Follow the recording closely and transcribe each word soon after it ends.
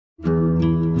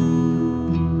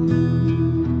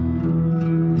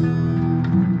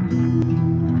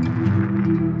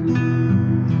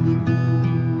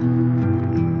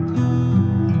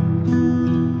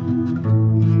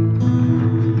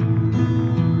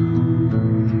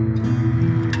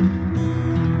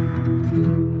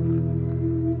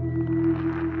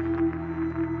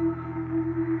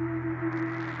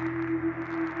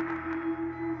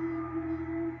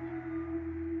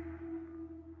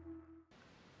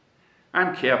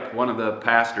I'm Kip, one of the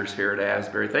pastors here at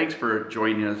Asbury. Thanks for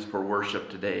joining us for worship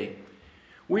today.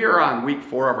 We are on week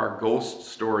 4 of our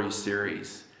Ghost Stories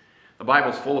series. The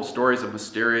Bible's full of stories of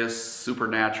mysterious,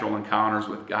 supernatural encounters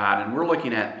with God, and we're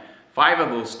looking at 5 of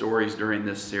those stories during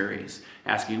this series,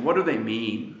 asking what do they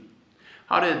mean?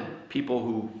 How did people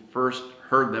who first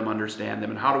heard them understand them,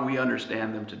 and how do we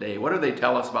understand them today? What do they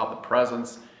tell us about the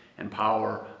presence and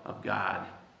power of God?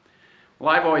 Well,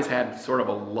 I've always had sort of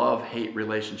a love-hate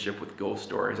relationship with ghost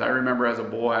stories. I remember as a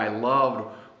boy, I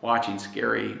loved watching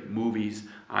scary movies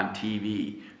on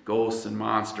TV. Ghosts and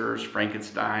monsters,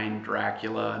 Frankenstein,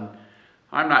 Dracula. And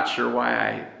I'm not sure why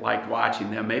I liked watching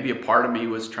them. Maybe a part of me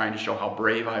was trying to show how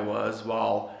brave I was,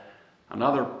 while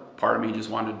another part of me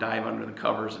just wanted to dive under the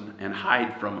covers and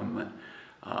hide from them.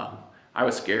 I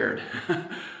was scared.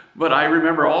 But I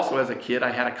remember also as a kid,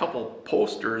 I had a couple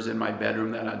posters in my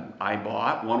bedroom that I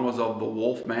bought. One was of the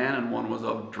Wolfman and one was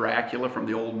of Dracula from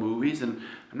the old movies. And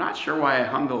I'm not sure why I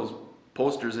hung those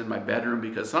posters in my bedroom,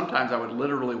 because sometimes I would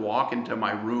literally walk into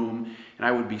my room and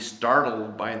I would be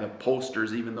startled by the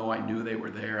posters even though I knew they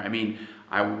were there. I mean,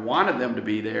 I wanted them to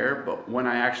be there, but when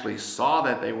I actually saw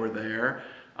that they were there,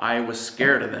 I was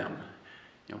scared of them.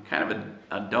 You know, kind of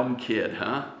a dumb kid,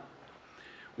 huh?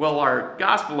 Well, our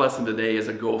gospel lesson today is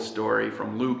a ghost story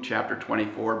from Luke chapter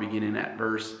 24, beginning at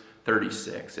verse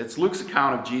 36. It's Luke's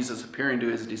account of Jesus appearing to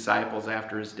his disciples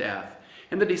after his death.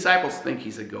 And the disciples think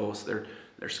he's a ghost.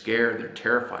 They're scared, they're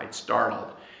terrified,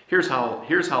 startled. Here's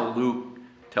how Luke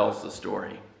tells the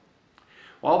story.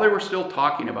 While they were still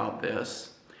talking about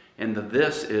this, and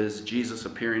this is Jesus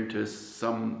appearing to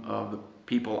some of the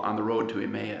people on the road to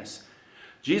Emmaus,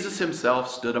 Jesus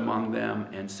himself stood among them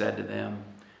and said to them,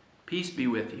 "Peace be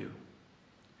with you."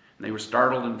 And they were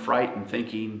startled and frightened,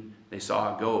 thinking they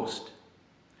saw a ghost.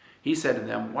 He said to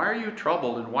them, "Why are you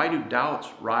troubled, and why do doubts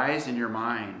rise in your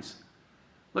minds?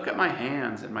 Look at my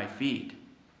hands and my feet.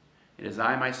 It is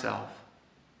I myself.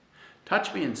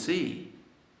 Touch me and see.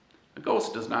 A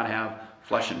ghost does not have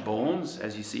flesh and bones,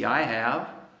 as you see I have."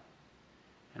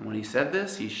 And when he said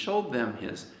this, he showed them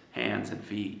his hands and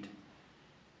feet.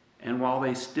 And while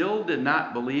they still did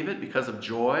not believe it because of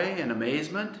joy and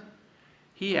amazement,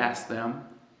 he asked them,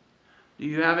 "Do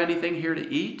you have anything here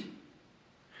to eat?"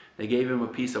 They gave him a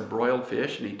piece of broiled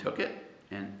fish, and he took it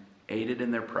and ate it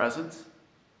in their presence.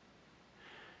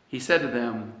 He said to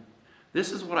them,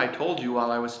 "This is what I told you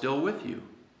while I was still with you.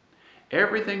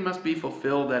 Everything must be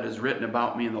fulfilled that is written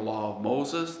about me in the law of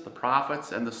Moses, the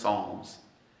prophets, and the Psalms."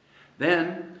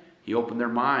 Then he opened their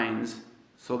minds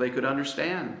so they could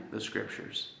understand the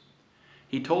scriptures.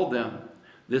 He told them,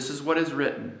 "This is what is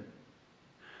written.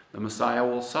 The Messiah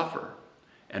will suffer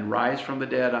and rise from the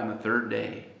dead on the 3rd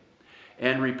day.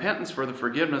 And repentance for the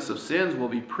forgiveness of sins will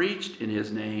be preached in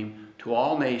his name to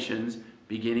all nations,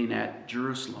 beginning at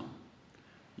Jerusalem.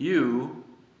 You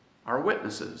are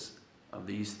witnesses of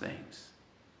these things."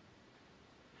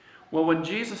 Well, when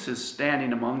Jesus is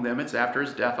standing among them, it's after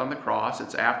his death on the cross,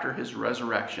 it's after his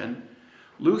resurrection.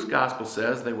 Luke's gospel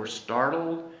says they were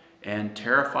startled and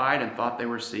terrified and thought they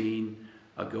were seeing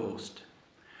a ghost.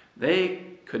 They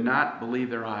could not believe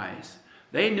their eyes.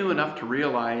 They knew enough to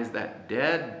realize that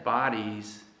dead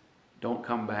bodies don't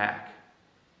come back.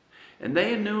 And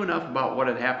they knew enough about what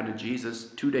had happened to Jesus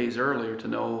 2 days earlier to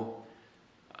know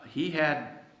he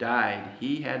had died,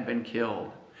 he had been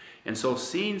killed. And so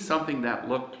seeing something that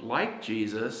looked like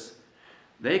Jesus,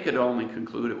 they could only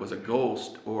conclude it was a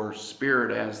ghost or spirit,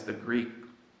 as the Greek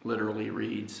literally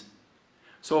reads.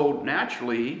 So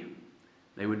naturally,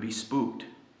 they would be spooked.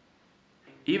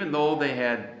 Even though they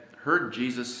had heard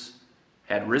Jesus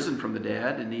had risen from the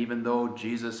dead, and even though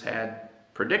Jesus had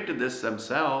predicted this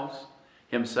himself,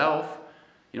 they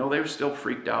were still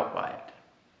freaked out by it.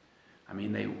 I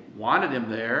mean, they wanted him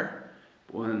there,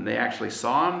 but when they actually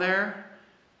saw him there,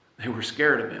 they were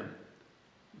scared of him.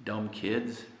 Dumb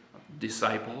kids,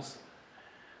 disciples.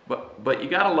 But you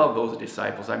got to love those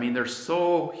disciples. I mean, they're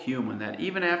so human that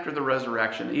even after the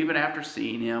resurrection, even after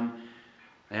seeing him,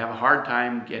 they have a hard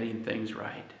time getting things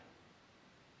right.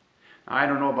 Now, I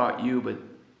don't know about you, but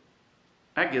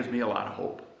that gives me a lot of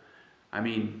hope. I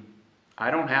mean,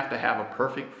 I don't have to have a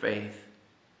perfect faith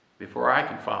before I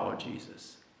can follow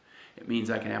Jesus. It means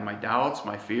I can have my doubts,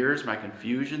 my fears, my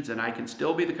confusions, and I can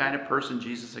still be the kind of person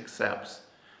Jesus accepts.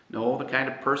 No, the kind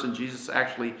of person Jesus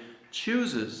actually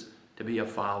chooses to be a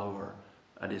follower,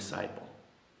 a disciple.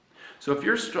 So if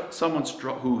you're someone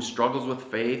who struggles with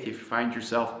faith, if you find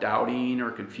yourself doubting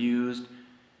or confused,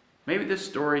 maybe this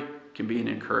story can be an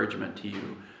encouragement to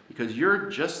you, because you're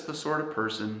just the sort of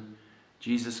person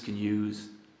Jesus can use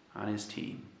on his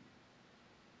team.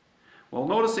 Well,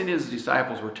 noticing his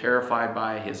disciples were terrified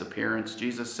by his appearance,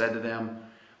 Jesus said to them,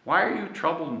 "Why are you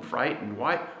troubled and frightened?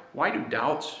 Why do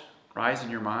doubts rise in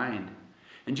your mind?"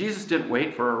 And Jesus didn't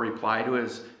wait for a reply to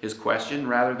his question.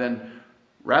 Rather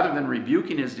than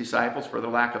rebuking his disciples for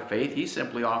their lack of faith, he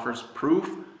simply offers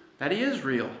proof that he is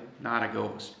real, not a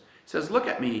ghost. He says, "Look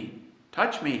at me,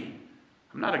 touch me.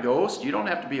 I'm not a ghost. You don't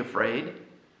have to be afraid."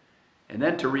 And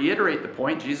then to reiterate the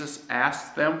point, Jesus asks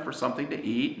them for something to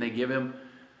eat, and they give him,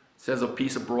 it says, a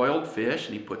piece of broiled fish,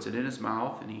 and he puts it in his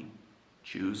mouth, and he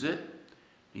chews it,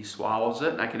 he swallows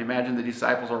it. And I can imagine the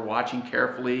disciples are watching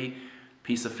carefully. A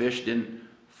piece of fish didn't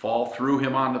fall through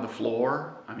him onto the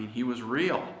floor. I mean, he was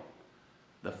real.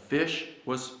 The fish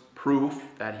was proof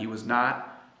that he was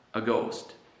not a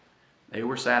ghost. They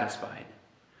were satisfied.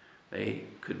 They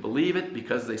could believe it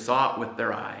because they saw it with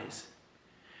their eyes.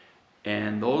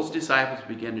 And those disciples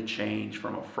began to change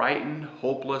from a frightened,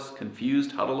 hopeless,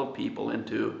 confused huddle of people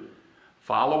into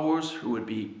followers who would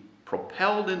be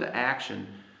propelled into action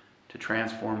to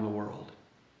transform the world.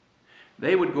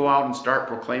 They would go out and start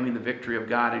proclaiming the victory of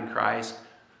God in Christ,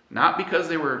 not because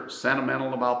they were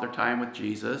sentimental about their time with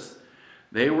Jesus.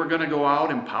 They were going to go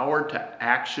out empowered to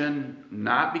action,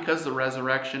 not because the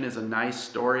resurrection is a nice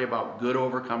story about good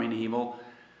overcoming evil.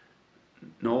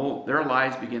 No, their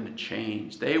lives began to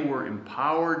change. They were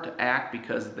empowered to act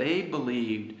because they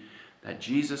believed that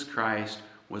Jesus Christ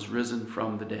was risen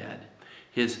from the dead.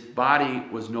 His body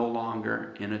was no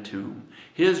longer in a tomb.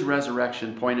 His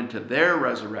resurrection pointed to their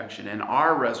resurrection and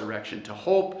our resurrection to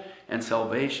hope and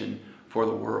salvation for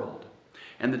the world.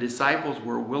 And the disciples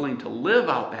were willing to live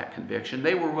out that conviction.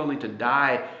 They were willing to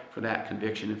die for that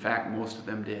conviction. In fact, most of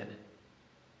them did.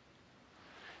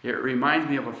 It reminds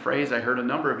me of a phrase I heard a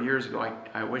number of years ago.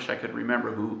 I wish I could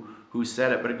remember who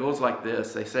said it, but it goes like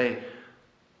this. They say,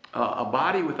 a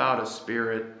body without a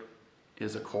spirit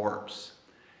is a corpse,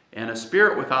 and a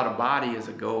spirit without a body is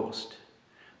a ghost,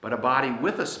 but a body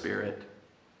with a spirit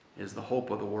is the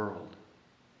hope of the world.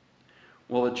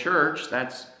 Well, the church,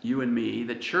 that's you and me,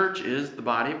 the church is the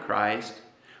body of Christ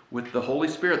with the Holy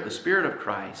Spirit, the Spirit of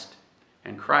Christ,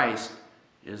 and Christ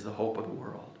is the hope of the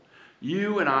world.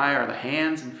 You and I are the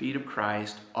hands and feet of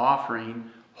Christ, offering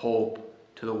hope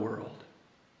to the world.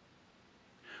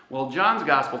 Well, John's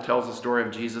Gospel tells the story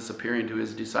of Jesus appearing to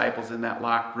his disciples in that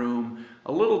locked room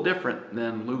a little different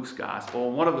than Luke's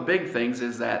Gospel. One of the big things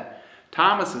is that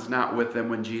Thomas is not with them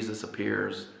when Jesus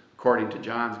appears, according to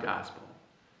John's Gospel.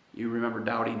 You remember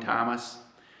doubting Thomas?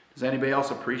 Does anybody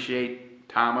else appreciate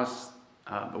Thomas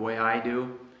the way I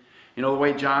do? You know, the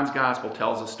way John's Gospel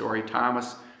tells the story,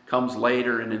 Thomas comes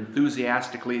later, and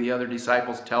enthusiastically the other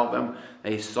disciples tell them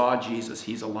they saw Jesus,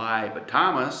 he's alive. But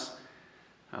Thomas,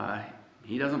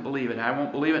 he doesn't believe it. I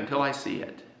won't believe it until I see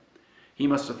it. He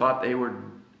must have thought they were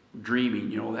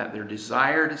dreaming, you know, that their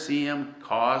desire to see him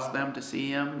caused them to see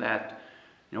him, that,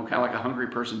 you know, kind of like a hungry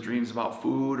person dreams about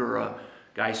food, or a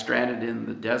guy stranded in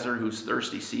the desert who's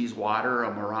thirsty sees water,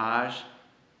 a mirage.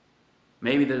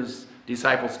 Maybe the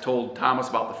disciples told Thomas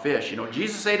about the fish. You know,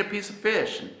 Jesus ate a piece of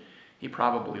fish, and he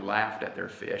probably laughed at their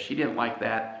fish. He didn't like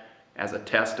that as a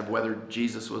test of whether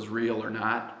Jesus was real or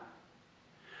not.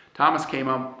 Thomas came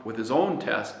up with his own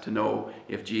test to know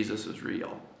if Jesus was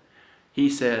real. He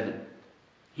said,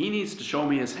 he needs to show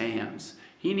me his hands.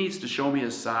 He needs to show me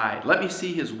his side. Let me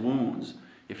see his wounds.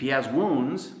 If he has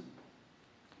wounds,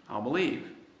 I'll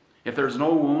believe. If there's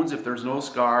no wounds, if there's no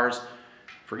scars,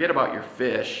 forget about your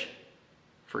fish.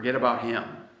 Forget about him.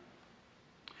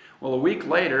 Well, a week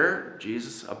later,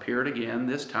 Jesus appeared again.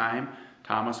 This time,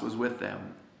 Thomas was with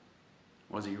them.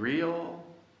 Was he real?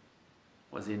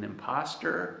 Was he an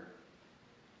imposter?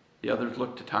 The others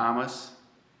looked to Thomas.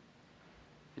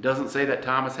 It doesn't say that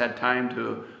Thomas had time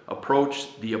to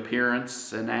approach the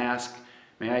appearance and ask,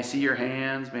 "May I see your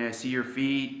hands? May I see your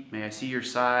feet? May I see your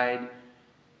side?"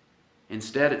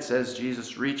 Instead, it says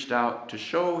Jesus reached out to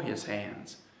show his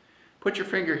hands. "Put your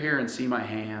finger here and see my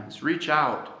hands. Reach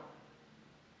out.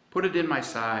 Put it in my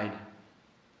side.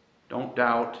 Don't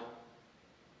doubt.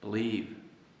 Believe."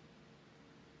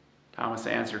 Thomas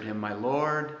answered him, "My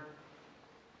Lord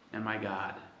and my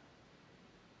God."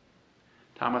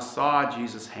 Thomas saw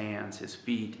Jesus' hands, his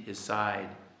feet, his side.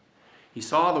 He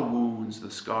saw the wounds, the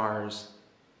scars,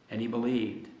 and he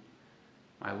believed.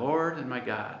 My Lord and my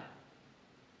God.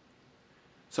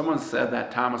 Someone said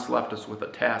that Thomas left us with a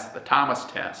test, the Thomas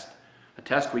test, a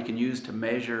test we can use to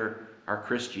measure our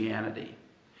Christianity.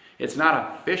 It's not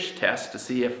a fish test to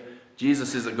see if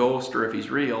Jesus is a ghost or if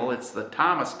he's real. It's the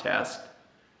Thomas test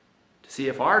to see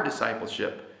if our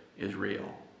discipleship is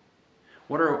real.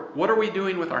 What are we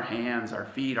doing with our hands, our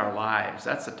feet, our lives?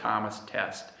 That's the Thomas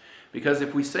test. Because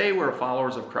if we say we're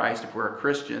followers of Christ, if we're a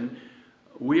Christian,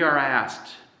 we are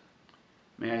asked,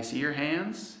 may I see your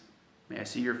hands? May I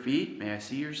see your feet? May I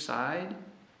see your side?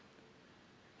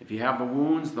 If you have the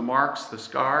wounds, the marks, the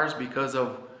scars because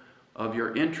of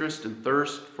your interest and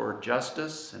thirst for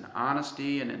justice and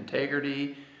honesty and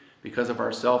integrity, because of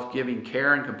our self-giving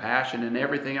care and compassion and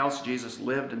everything else Jesus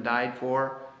lived and died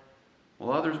for,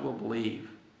 well, others will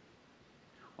believe.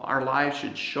 Well, our lives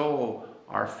should show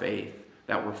our faith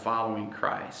that we're following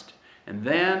Christ. And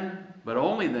then, but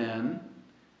only then,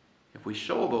 if we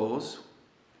show those,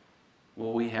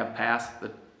 will we have passed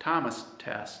the Thomas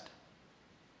test.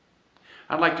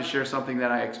 I'd like to share something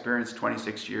that I experienced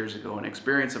 26 years ago, an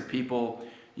experience of people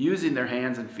using their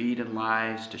hands and feet and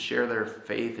lives to share their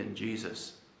faith in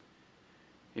Jesus.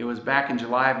 It was back in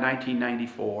July of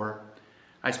 1994.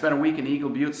 I spent a week in Eagle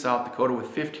Butte, South Dakota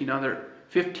with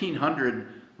 1,500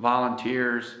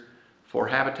 volunteers for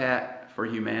Habitat for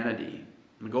Humanity.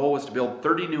 The goal was to build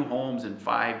 30 new homes in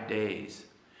 5 days.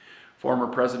 Former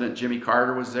President Jimmy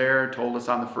Carter was there, told us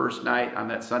on the first night, on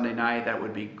that Sunday night, that it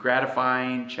would be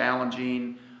gratifying,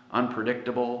 challenging,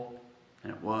 unpredictable,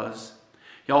 and it was.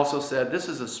 He also said, this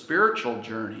is a spiritual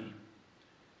journey.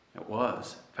 It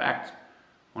was. In fact,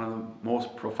 one of the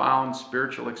most profound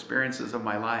spiritual experiences of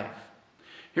my life.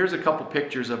 Here's a couple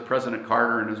pictures of President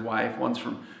Carter and his wife. One's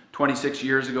from 26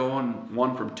 years ago and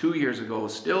one from 2 years ago,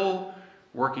 still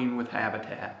working with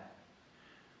Habitat.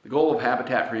 The goal of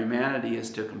Habitat for Humanity is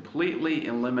to completely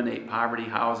eliminate poverty,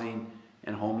 housing,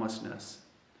 and homelessness.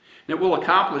 And it will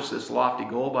accomplish this lofty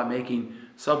goal by making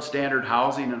substandard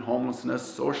housing and homelessness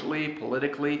socially,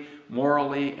 politically,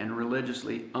 morally, and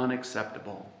religiously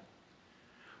unacceptable.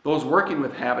 Those working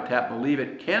with Habitat believe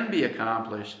it can be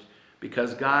accomplished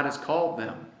because God has called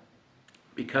them,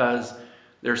 because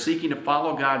they're seeking to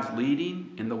follow God's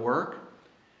leading in the work,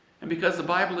 and because the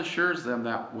Bible assures them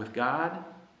that with God,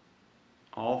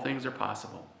 all things are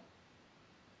possible.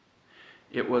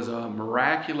 It was a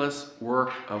miraculous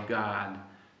work of God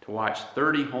to watch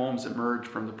 30 homes emerge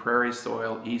from the prairie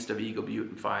soil east of Eagle Butte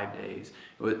in 5 days.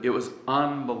 It was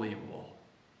unbelievable.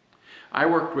 I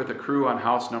worked with a crew on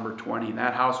house number 20, and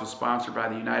that house was sponsored by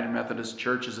the United Methodist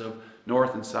Churches of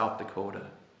North and South Dakota.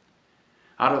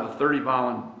 Out of the 30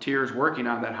 volunteers working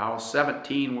on that house,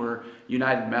 17 were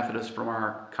United Methodists from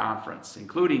our conference,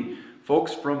 including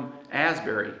folks from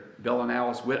Asbury, Bill and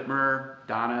Alice Whitmer,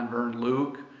 Donna and Vern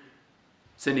Luke,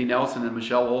 Cindy Nelson and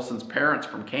Michelle Olson's parents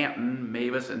from Canton,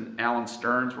 Mavis and Alan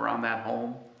Stearns were on that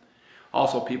home.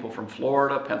 Also people from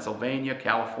Florida, Pennsylvania,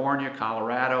 California,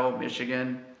 Colorado,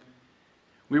 Michigan.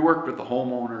 We worked with the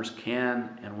homeowners,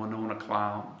 Ken and Winona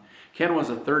Clown. Ken was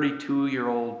a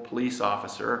 32-year-old police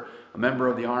officer, a member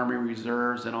of the Army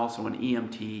Reserves, and also an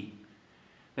EMT.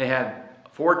 They had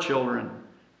 4 children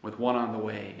with one on the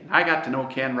way. And I got to know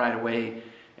Ken right away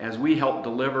as we helped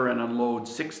deliver and unload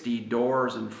 60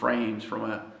 doors and frames from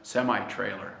a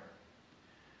semi-trailer.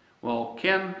 Well,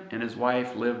 Ken and his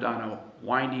wife lived on a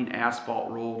winding asphalt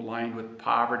road lined with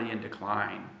poverty and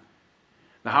decline.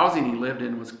 The housing he lived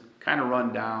in was kind of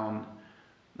run down.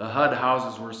 The HUD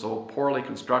houses were so poorly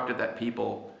constructed that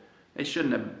they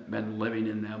shouldn't have been living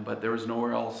in them, but there was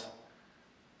nowhere else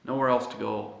to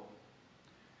go.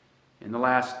 In the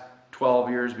last 12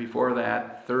 years before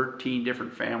that, 13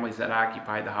 different families that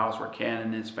occupied the house where Ken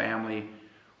and his family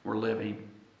were living.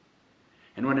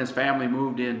 And when his family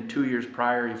moved in 2 years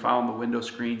prior, he found the window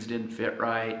screens didn't fit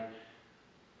right,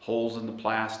 holes in the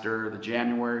plaster. The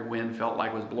January wind felt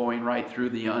like it was blowing right through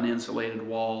the uninsulated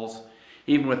walls.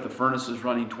 Even with the furnaces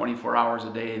running 24 hours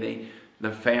a day,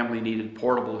 the family needed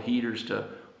portable heaters to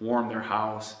warm their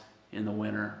house in the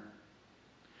winter.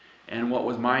 And what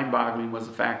was mind-boggling was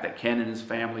the fact that Ken and his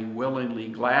family willingly,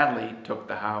 gladly took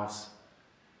the house.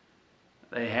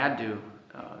 They had to.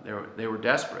 They were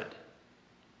desperate.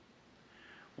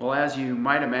 Well, as you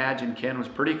might imagine, Ken was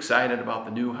pretty excited about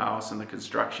the new house and the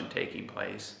construction taking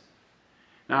place.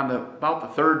 Now, on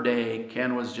about the 3rd day,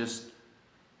 Ken was just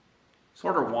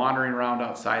sort of wandering around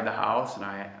outside the house, and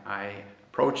I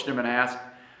approached him and asked,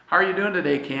 "How are you doing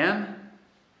today, Ken?"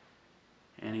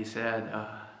 And he said,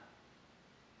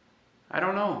 "I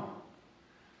don't know.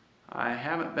 I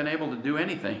haven't been able to do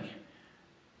anything.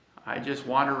 I just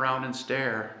wander around and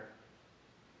stare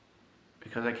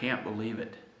because I can't believe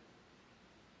it."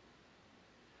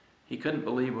 He couldn't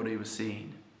believe what he was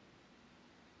seeing.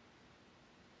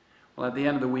 Well, at the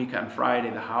end of the week on Friday,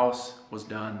 the house was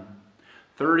done.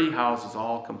 30 houses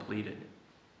all completed.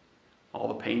 All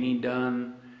the painting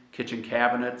done, kitchen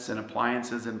cabinets and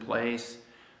appliances in place,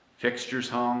 fixtures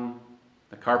hung,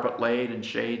 the carpet laid and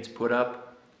shades put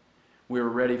up. We were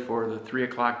ready for the 3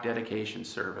 o'clock dedication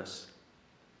service.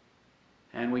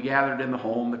 And we gathered in the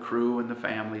home, the crew and the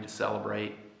family, to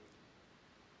celebrate.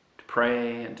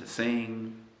 pray and to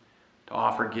sing, to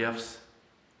offer gifts,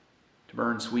 to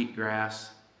burn sweet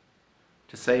grass,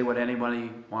 to say what anybody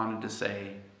wanted to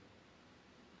say.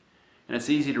 And it's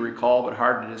easy to recall but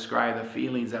hard to describe the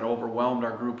feelings that overwhelmed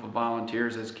our group of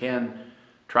volunteers as Ken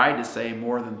tried to say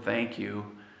more than thank you,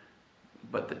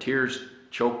 but the tears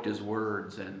choked his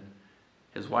words, and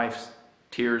his wife's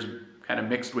tears kind of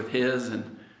mixed with his, and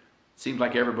it seemed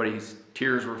like everybody's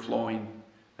tears were flowing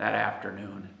that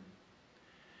afternoon.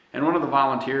 And one of the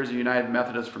volunteers, a United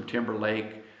Methodist from Timber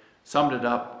Lake, summed it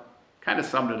up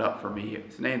for me.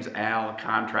 His name's Al, a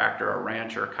contractor, a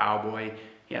rancher, a cowboy.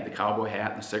 He had the cowboy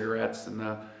hat and the cigarettes and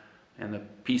the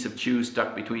piece of chew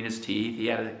stuck between his teeth. He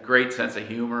had a great sense of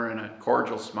humor and a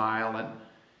cordial smile.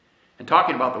 And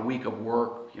talking about the week of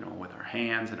work, with our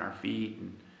hands and our feet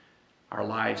and our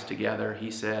lives together, he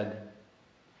said,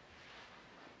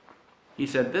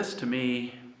 "This to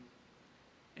me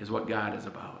is what God is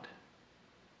about."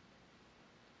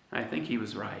 I think he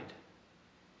was right.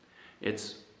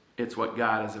 It's what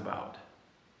God is about.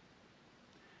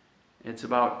 It's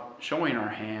about showing our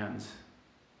hands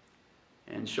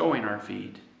and showing our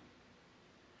feet.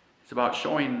 It's about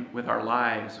showing with our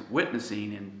lives,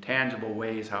 witnessing in tangible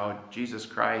ways how Jesus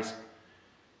Christ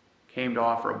came to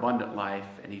offer abundant life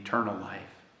and eternal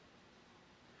life.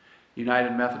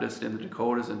 United Methodist in the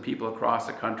Dakotas and people across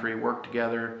the country worked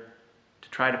together to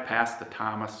try to pass the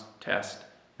Thomas test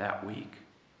that week.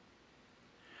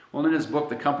 Well, in his book,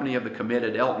 The Company of the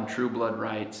Committed, Elton Trueblood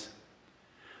writes,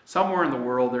 "Somewhere in the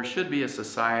world there should be a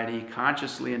society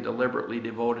consciously and deliberately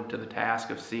devoted to the task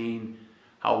of seeing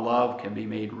how love can be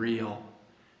made real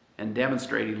and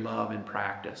demonstrating love in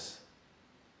practice.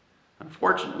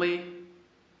 Unfortunately,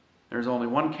 there's only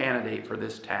one candidate for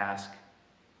this task.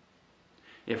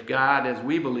 If God, as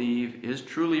we believe, is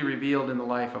truly revealed in the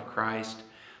life of Christ,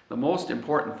 the most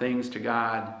important things to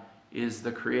God is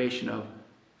the creation of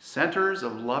centers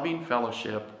of loving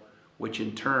fellowship, which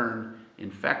in turn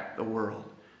infect the world."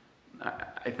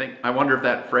 I wonder if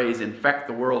that phrase, infect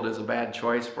the world, is a bad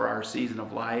choice for our season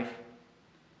of life,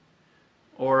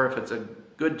 or if it's a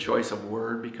good choice of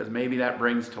word, because maybe that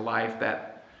brings to life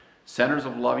that centers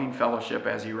of loving fellowship,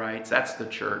 as he writes, that's the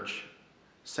church.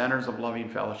 Centers of loving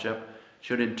fellowship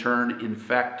should in turn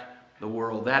infect the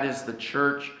world. That is, the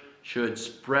church should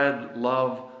spread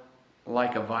love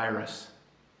like a virus.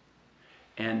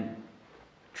 And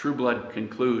Trueblood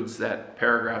concludes that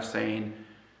paragraph saying,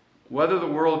 "Whether the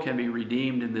world can be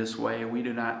redeemed in this way, we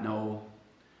do not know,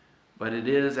 but it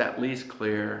is at least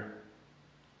clear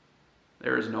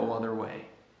there is no other way."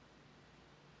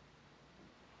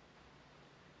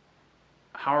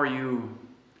 How are you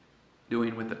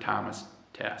doing with the Thomas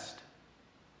test?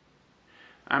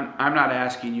 I'm not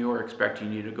asking you or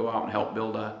expecting you to go out and help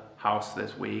build a house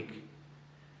this week,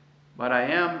 but I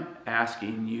am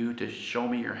asking you to show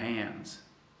me your hands,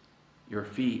 your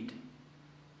feet,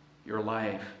 your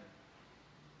life.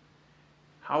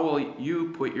 How will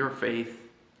you put your faith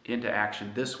into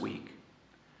action this week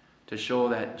to show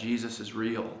that Jesus is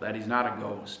real, that he's not a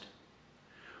ghost?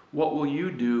 What will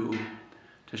you do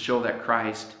to show that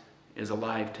Christ is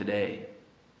alive today?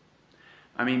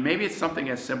 Maybe it's something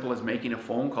as simple as making a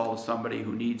phone call to somebody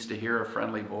who needs to hear a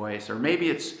friendly voice, or maybe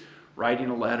it's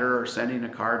writing a letter or sending a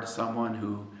card to someone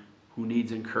who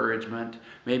needs encouragement.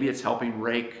 Maybe it's helping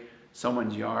rake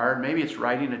someone's yard. Maybe it's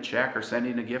writing a check or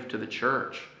sending a gift to the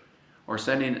church, or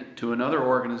sending it to another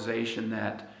organization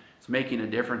that is making a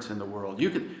difference in the world.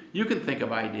 You can think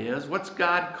of ideas. What's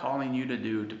God calling you to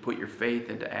do to put your faith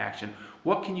into action?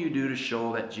 What can you do to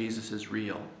show that Jesus is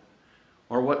real?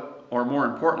 Or more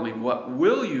importantly, what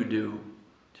will you do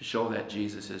to show that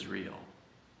Jesus is real?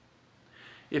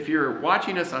 If you're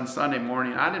watching us on Sunday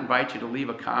morning, I'd invite you to leave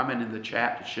a comment in the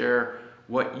chat to share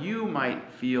what you might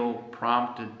feel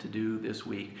prompted to do this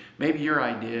week. Maybe your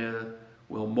idea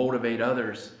will motivate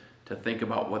others to think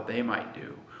about what they might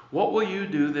do. What will you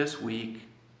do this week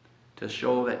to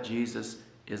show that Jesus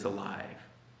is alive?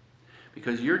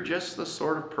 Because you're just the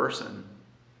sort of person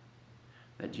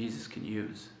that Jesus can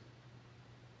use.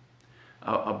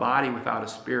 A body without a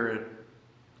spirit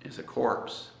is a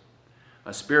corpse.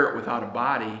 A spirit without a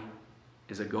body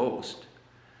is a ghost.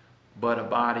 But a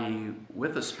body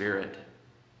with a spirit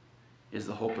is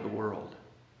the hope of the world.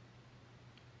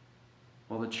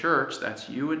 Well, the church, that's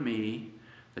you and me.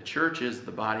 The church is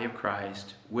the body of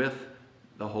Christ with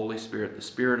the Holy Spirit, the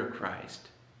Spirit of Christ.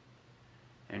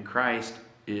 And Christ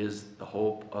is the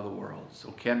hope of the world.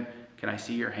 So can I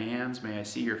see your hands? May I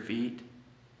see your feet?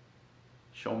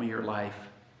 Show me your life.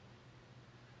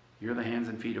 You're the hands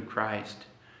and feet of Christ.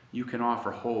 You can offer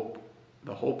hope,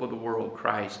 the hope of the world,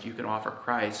 Christ. You can offer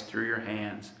Christ through your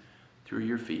hands, through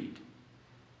your feet.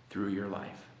 through your life.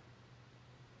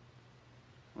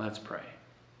 Let's pray.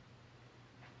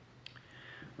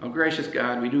 Oh, gracious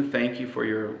God, we do thank you for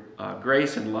your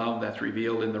grace and love that's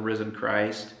revealed in the risen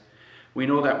Christ. We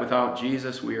know that without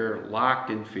Jesus, we are locked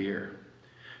in fear.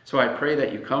 So I pray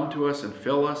that you come to us and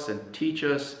fill us and teach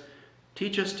us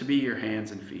to be your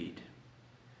hands and feet.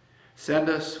 Send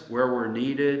us where we're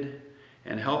needed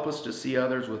and help us to see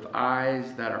others with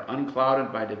eyes that are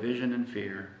unclouded by division and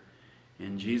fear.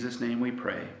 In Jesus' name we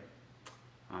pray.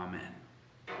 Amen.